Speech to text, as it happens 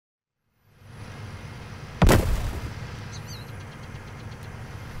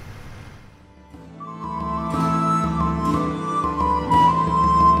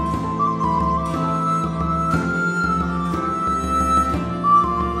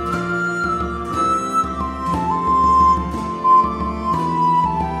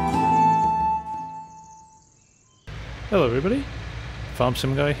Hello everybody,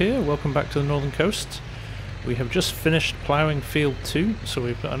 FarmSim guy here, welcome back to the Northern Coast. We have just finished ploughing field 2, so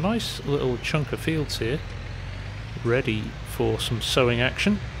we've got a nice little chunk of fields here ready for some sowing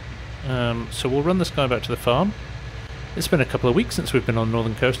action. So we'll run this guy back to the farm. It's been a couple of weeks since we've been on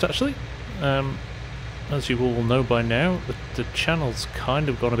Northern Coast actually. As you all know by now, the channel's kind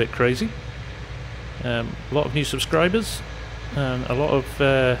of gone a bit crazy. A lot of new subscribers, and a lot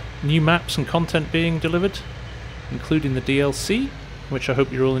of new maps and content being delivered, including the DLC, which I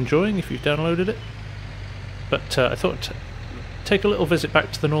hope you're all enjoying if you've downloaded it. But I thought I'd take a little visit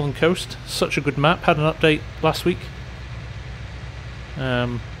back to the Northern Coast. Such a good map, had an update last week.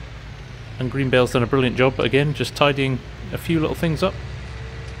 And GreenBale's done a brilliant job, again, just tidying a few little things up.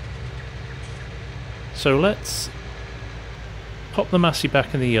 So let's pop the Massey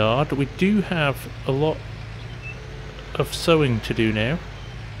back in the yard. We do have a lot of sowing to do now.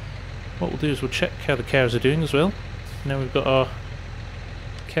 What we'll do is we'll check how the cows are doing as well. Now we've got our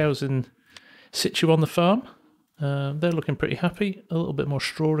cows in situ on the farm. They're looking pretty happy. A little bit more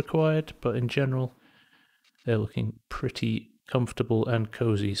straw required, but in general they're looking pretty comfortable and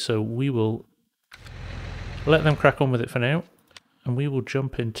cozy. So we will let them crack on with it for now, and we will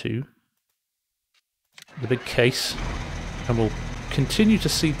jump into the big case and we'll continue to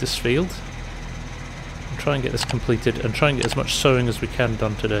seed this field and try and get this completed and try and get as much sowing as we can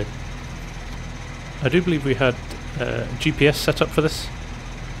done today. I do believe we had GPS set up for this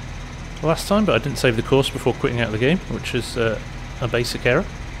last time, but I didn't save the course before quitting out of the game, which is a basic error.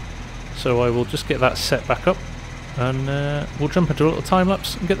 So I will just get that set back up and we'll jump into a little time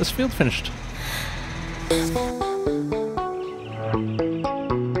lapse and get this field finished.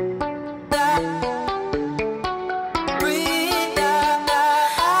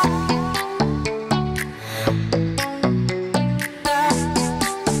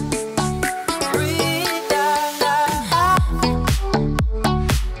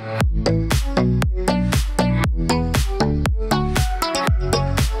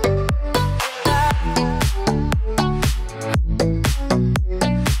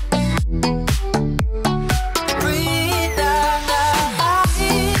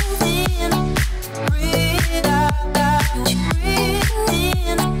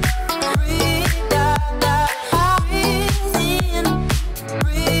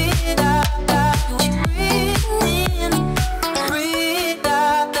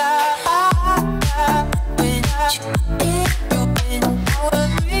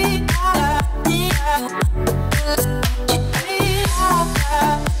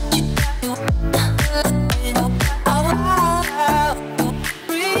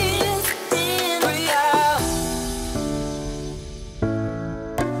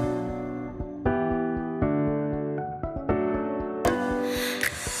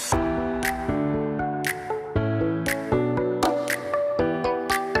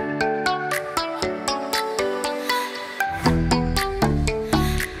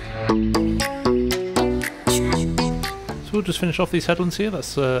 We'll just finish off these headlands here.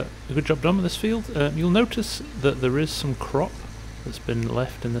 That's a good job done with this field. You'll notice that there is some crop that's been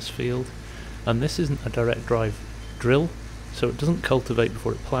left in this field, and this isn't a direct drive drill, so it doesn't cultivate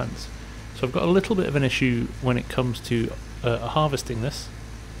before it plants. So I've got a little bit of an issue when it comes to harvesting this,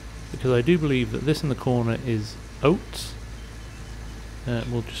 because I do believe that this in the corner is oats.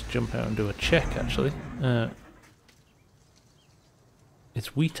 We'll just jump out and do a check actually.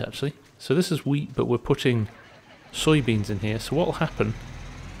 It's wheat actually. So this is wheat, but we're putting soybeans in here. So what will happen,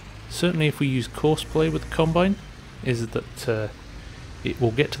 certainly if we use courseplay with the combine, is that it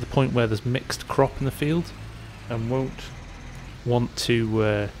will get to the point where there's mixed crop in the field and won't want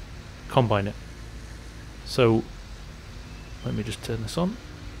to combine it. So let me just turn this on.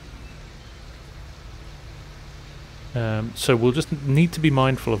 So we'll just need to be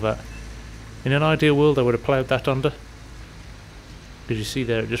mindful of that. In an ideal world I would have ploughed that under, because you see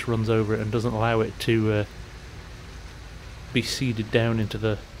there it just runs over it and doesn't allow it to be seeded down into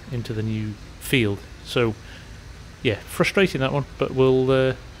the new field. So yeah, frustrating that one, but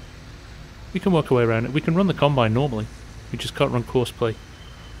we'll we can work our way around it. We can run the combine normally, we just can't run courseplay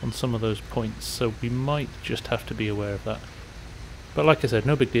on some of those points, so we might just have to be aware of that. But like I said,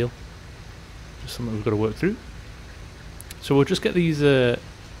 no big deal, just something we've got to work through. So we'll just get these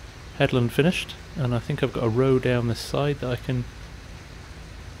headland finished, and I think I've got a row down this side that I can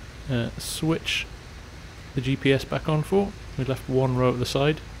switch the GPS back on for. We left one row at the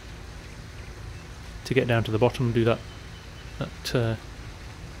side to get down to the bottom and do that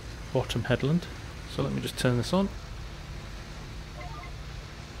bottom headland. So let me just turn this on.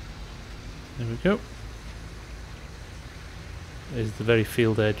 There we go. There's the very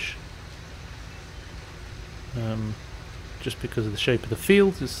field edge. just because of the shape of the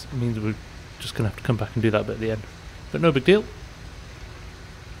field. This means we're just going to have to come back and do that bit at the end. But no big deal.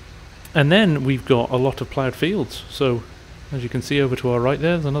 And then we've got a lot of ploughed fields. So as you can see over to our right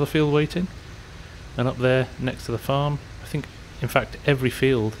there's another field waiting. And up there next to the farm, I think in fact every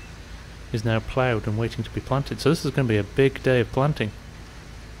field is now ploughed and waiting to be planted. So this is going to be a big day of planting.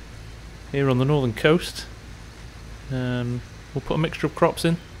 Here on the northern coast, we'll put a mixture of crops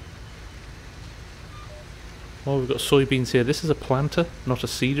in. Well, we've got soybeans here. This is a planter, not a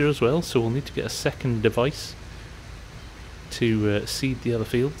seeder as well, so we'll need to get a second device to seed the other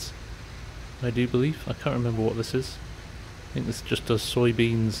fields, I do believe. I can't remember what this is. I think this just does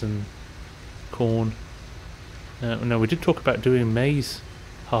soybeans and corn. No, we did talk about doing maize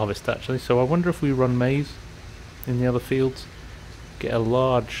harvest actually, so I wonder if we run maize in the other fields, get a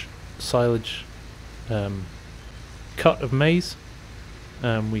large silage cut of maize,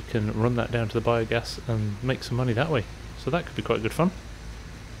 we can run that down to the biogas and make some money that way. So that could be quite good fun.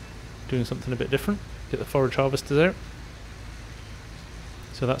 Doing something a bit different. Get the forage harvesters out.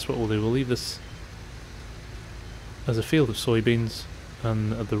 So that's what we'll do. We'll leave this as a field of soybeans,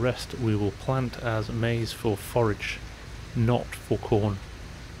 and the rest we will plant as maize for forage, not for corn.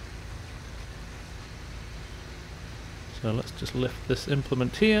 So let's just lift this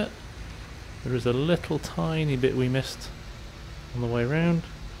implement here. There is a little tiny bit we missed on the way round.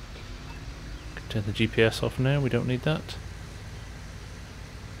 Turn the GPS off now, we don't need that.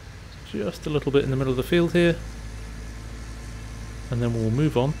 Just a little bit in the middle of the field here, and then we'll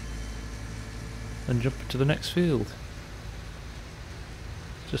move on and jump to the next field.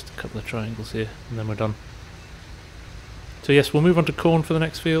 Just a couple of triangles here and then we're done. So yes, we'll move on to corn for the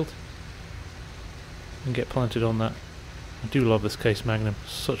next field and get planted on that. I do love this Case Magnum,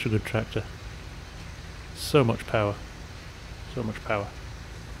 such a good tractor. So much power. So much power.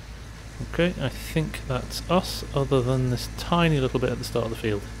 Okay, I think that's us, other than this tiny little bit at the start of the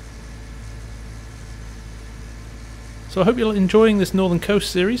field. So I hope you're enjoying this Northern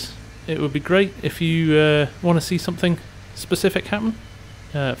Coast series. It would be great if you want to see something specific happen.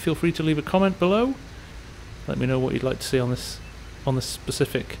 Feel free to leave a comment below. Let me know what you'd like to see on this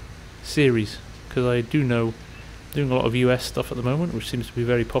specific series, because I do know I'm doing a lot of US stuff at the moment, which seems to be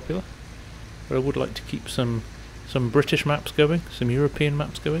very popular. But I would like to keep some British maps going, some European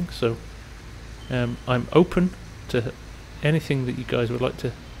maps going, so I'm open to anything that you guys would like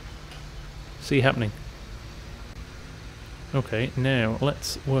to see happening. Okay, now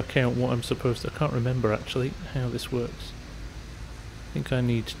let's work out what I'm supposed to... I can't remember actually how this works. I think I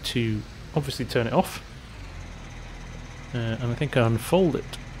need to obviously turn it off, and I think I unfold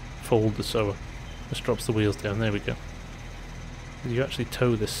it, fold the sower. Just drops the wheels down, there we go. You actually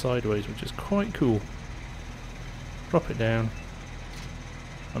tow this sideways, which is quite cool. Drop it down,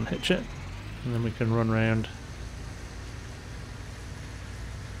 unhitch it, and then we can run round.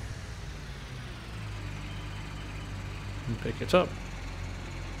 And pick it up.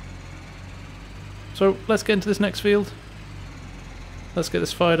 So let's get into this next field. Let's get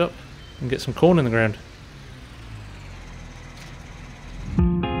this fired up and get some corn in the ground.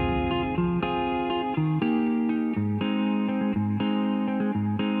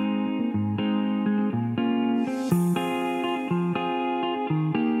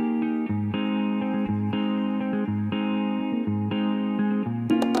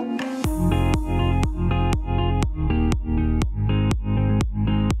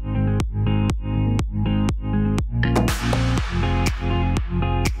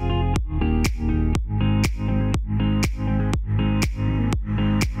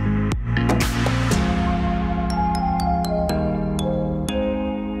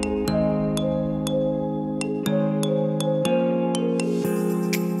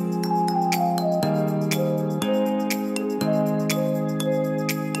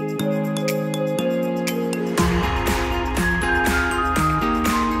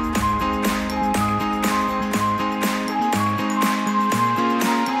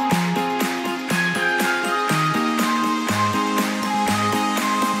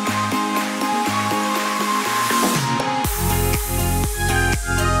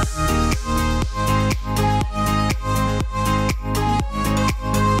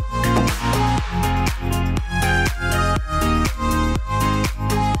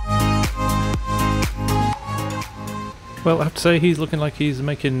 Well, I have to say he's looking like he's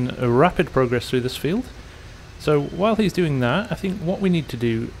making a rapid progress through this field. So while he's doing that, I think what we need to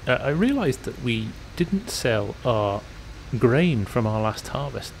do, I realised that we didn't sell our grain from our last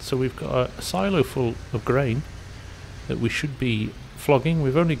harvest. So we've got a silo full of grain that we should be flogging.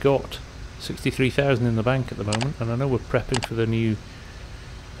 We've only got 63,000 in the bank at the moment, and I know we're prepping for the new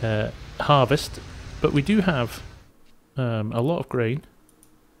harvest, but we do have a lot of grain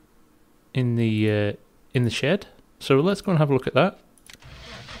in the shed. So let's go and have a look at that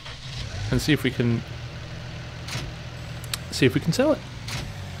and see if we can sell it.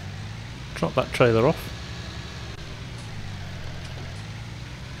 Drop that trailer off.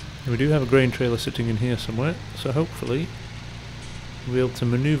 We do have a grain trailer sitting in here somewhere, so hopefully we'll be able to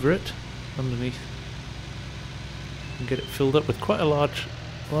manoeuvre it underneath and get it filled up with quite a large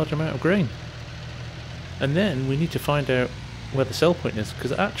amount of grain. And then we need to find out where the sell point is,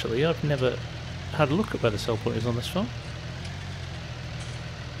 because actually I've never had a look at where the sell point is on this farm.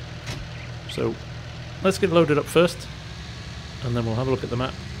 So let's get loaded up first, and then we'll have a look at the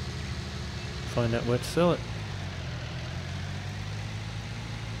map, find out where to sell it.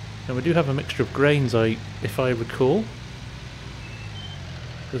 Now we do have a mixture of grains, if I recall,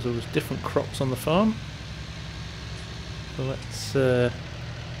 because there was different crops on the farm. So let's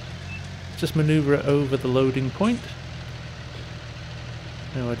just manoeuvre it over the loading point.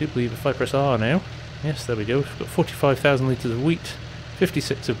 Now I do believe if I press R now, yes, there we go, we've got 45,000 litres of wheat,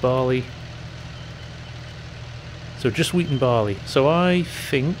 56 of barley. So just wheat and barley. So I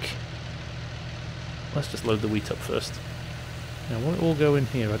think, let's just load the wheat up first. Now will it all go in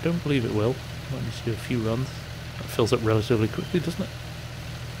here? I don't believe it will. Might need to do a few runs. That fills up relatively quickly, doesn't it?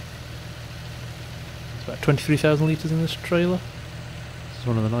 It's about 23,000 litres in this trailer. This is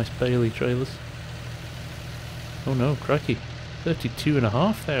one of the nice Bailey trailers. Oh no, crikey.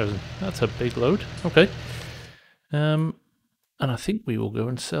 32,500. That's a big load. Okay. And I think we will go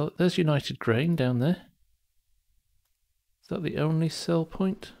and sell it. There's United Grain down there. Is that the only sell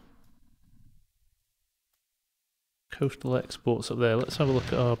point? Coastal exports up there. Let's have a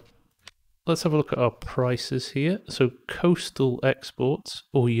look at our prices here. So coastal exports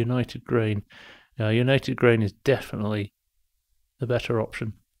or United Grain. United Grain is definitely the better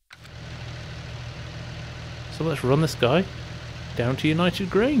option. So let's run this guy down to United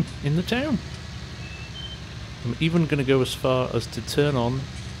Grain in the town. I'm even going to go as far as to turn on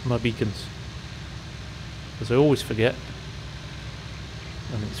my beacons, because I always forget,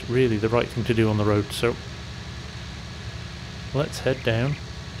 and it's really the right thing to do on the road. So let's head down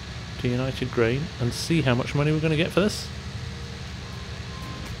to United Grain and see how much money we're going to get for this.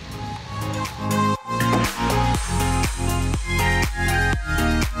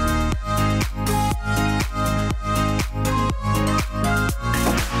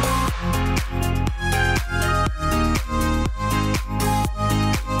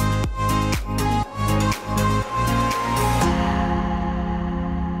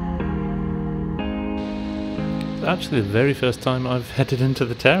 Actually the very first time I've headed into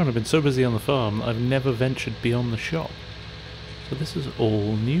the town. I've been so busy on the farm I've never ventured beyond the shop. So this is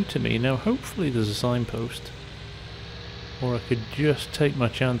all new to me. Now hopefully there's a signpost, or I could just take my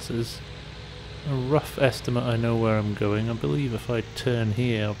chances. A rough estimate, I know where I'm going. I believe if I turn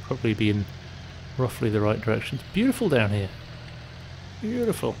here I'll probably be in roughly the right direction. It's beautiful down here.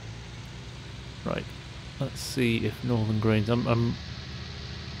 Beautiful. Right, let's see if Northern Grains... I'm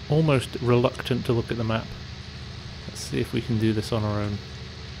almost reluctant to look at the map. Let's see if we can do this on our own.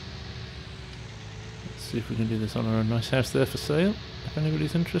 Let's see if we can do this on our own. Nice house there for sale, if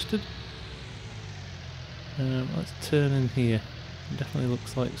anybody's interested. Let's turn in here. It definitely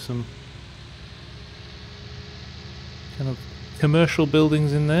looks like some kind of commercial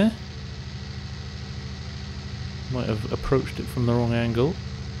buildings in there. Might have approached it from the wrong angle.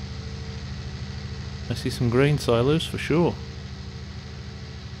 I see some grain silos for sure.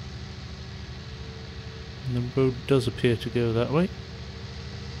 And the road does appear to go that way.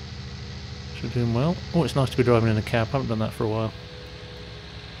 So doing well. Oh, it's nice to be driving in a cab. I haven't done that for a while.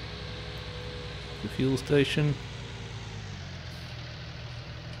 The fuel station.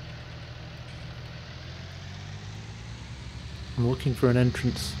 I'm looking for an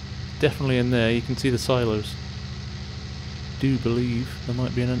entrance. Definitely in there. You can see the silos. Do believe there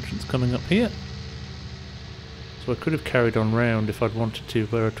might be an entrance coming up here. So I could have carried on round if I'd wanted to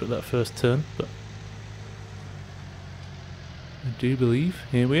where I took that first turn, but I do believe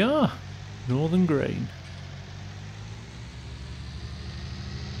here we are. Northern Grain.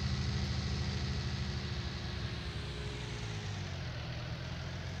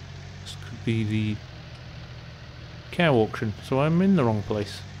 This could be the cow auction, so I'm in the wrong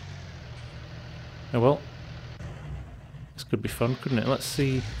place. Oh well. This could be fun, couldn't it? Let's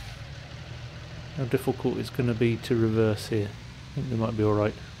see how difficult it's going to be to reverse here. I think we might be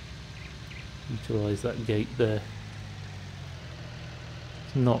alright. Utilise that gate there.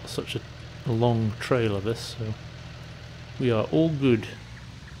 It's not such a long trailer this, so we are all good.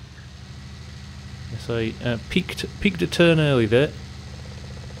 Yes, I peaked a turn early there.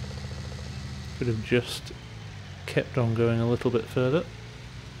 Could have just kept on going a little bit further.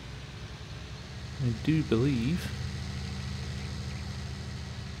 I do believe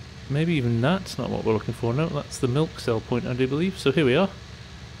maybe even that's not what we're looking for. No, that's the milk cell point, I do believe. So here we are.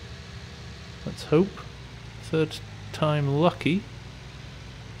 Let's hope. Third time lucky.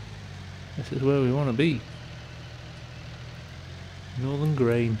 This is where we want to be. Northern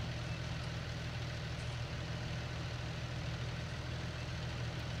grain.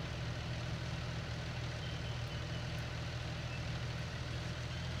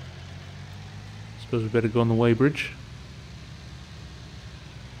 Suppose we better go on the weighbridge.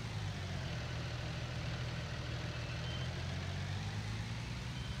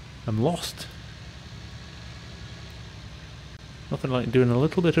 I'm lost. Nothing like doing a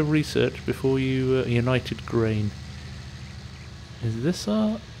little bit of research before you united grain. Is this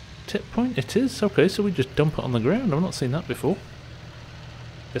our tip point? It is. Okay, so we just dump it on the ground. I've not seen that before.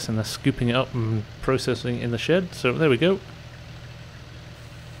 Guessing they're scooping it up and processing it in the shed. So there we go.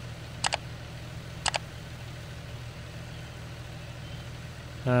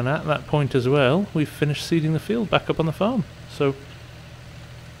 And at that point as well, we've finished seeding the field back up on the farm. So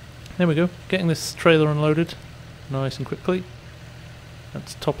there we go, getting this trailer unloaded nice and quickly.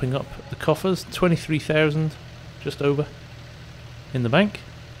 That's topping up the coffers, 23,000 just over in the bank.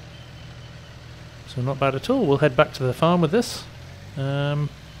 So not bad at all. We'll head back to the farm with this and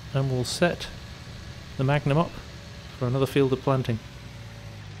we'll set the Magnum up for another field of planting.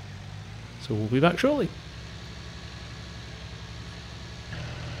 So we'll be back shortly.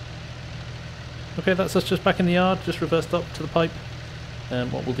 Okay, that's us just back in the yard, just reversed up to the pipe.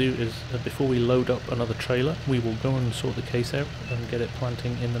 What we'll do is, before we load up another trailer, we will go and sort the case out and get it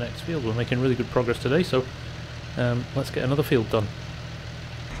planting in the next field. We're making really good progress today, so let's get another field done.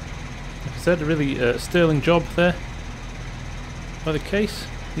 Like I said, a really sterling job there by the case.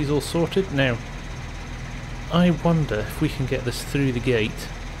 He's all sorted. Now, I wonder if we can get this through the gate.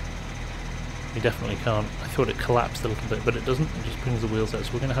 We definitely can't. I thought it collapsed a little bit, but it doesn't. It just brings the wheels out,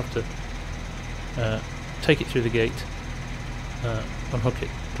 so we're going to have to take it through the gate, unhook it,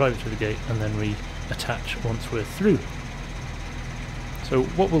 drive it through the gate, and then reattach once we're through. So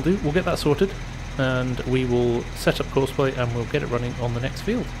what we'll do, we'll get that sorted, and we will set up Courseplay and we'll get it running on the next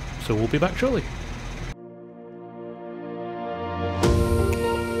field. So we'll be back shortly.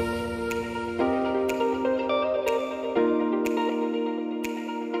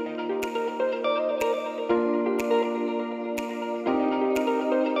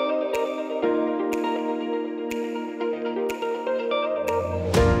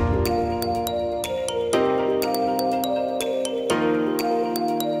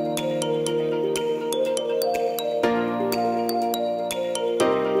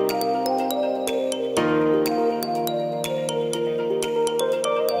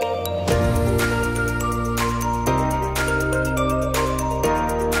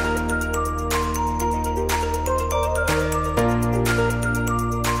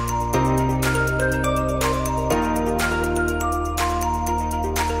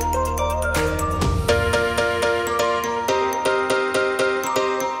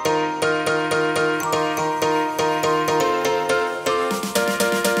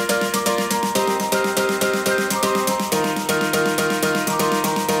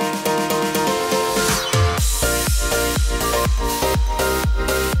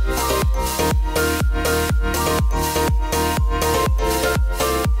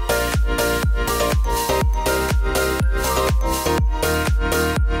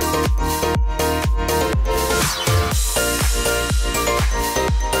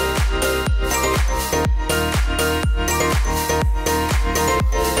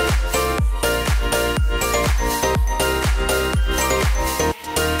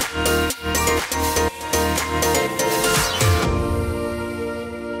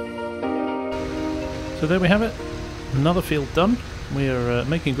 So there we have it, another field done. We are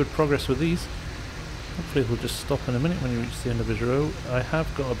making good progress with these. Hopefully we'll just stop in a minute when you reach the end of his row. I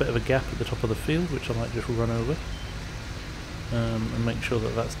have got a bit of a gap at the top of the field which I might just run over and make sure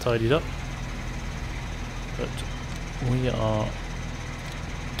that that's tidied up. But we are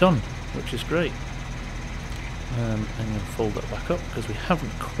done, which is great. I'm going to fold that back up because we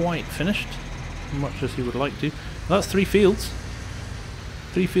haven't quite finished, much as you would like to. That's 3 fields.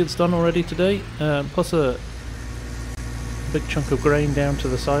 3 fields done already today, plus a big chunk of grain down to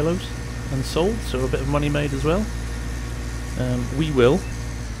the silos and sold, so a bit of money made as well. We will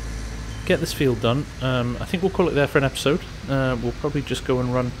get this field done. I think we'll call it there for an episode. We'll probably just go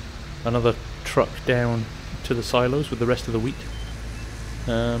and run another truck down to the silos with the rest of the wheat.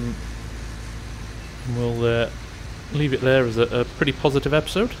 We'll leave it there as a pretty positive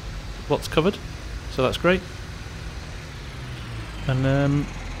episode. Lots covered, so that's great. And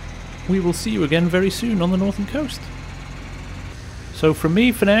we will see you again very soon on the northern coast. So from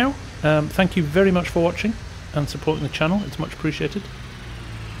me for now, thank you very much for watching and supporting the channel. It's much appreciated.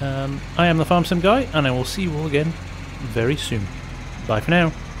 I am the FarmSim guy, and I will see you all again very soon. Bye for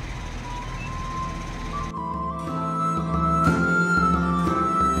now.